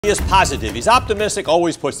He is positive. He's optimistic,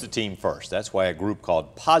 always puts the team first. That's why a group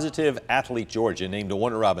called Positive Athlete Georgia named a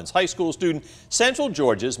Warner Robins high school student Central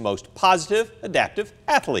Georgia's most positive, adaptive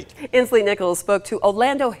athlete. Inslee Nichols spoke to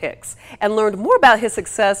Orlando Hicks and learned more about his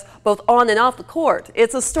success both on and off the court.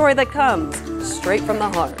 It's a story that comes straight from the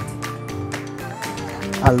heart.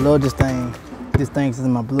 I love this thing. This thing's in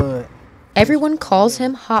my blood. Everyone calls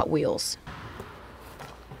him Hot Wheels.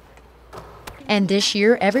 And this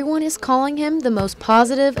year, everyone is calling him the most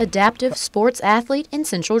positive, adaptive sports athlete in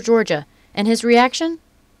Central Georgia. And his reaction?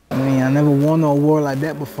 I mean, I never won an award like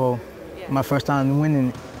that before. My first time winning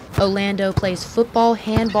it. Orlando plays football,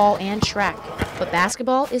 handball, and track. But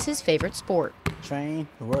basketball is his favorite sport. Train,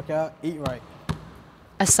 work out, eat right.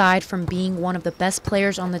 Aside from being one of the best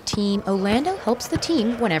players on the team, Orlando helps the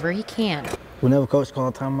team whenever he can. Whenever coach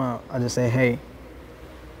calls timeout, I just say, hey,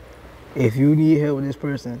 if you need help with this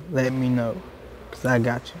person, let me know, because I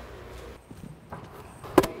got you.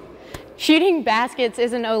 Shooting baskets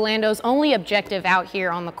isn't Orlando's only objective out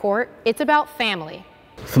here on the court. It's about family.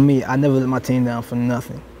 For me, I never let my team down for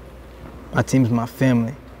nothing. My team's my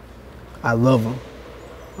family. I love them.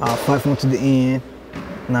 I'll fight for them to the end,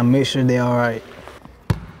 and I make sure they're all right.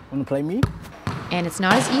 Want to play me? And it's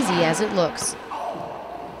not as easy as it looks.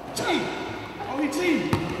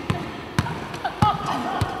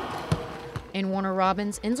 In Warner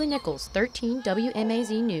Robins, Inslee Nichols, 13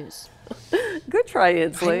 WMAZ News. Good try,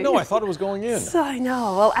 Inslee. I know, I thought it was going in. I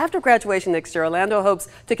know. Well, after graduation next year, Orlando hopes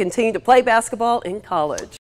to continue to play basketball in college.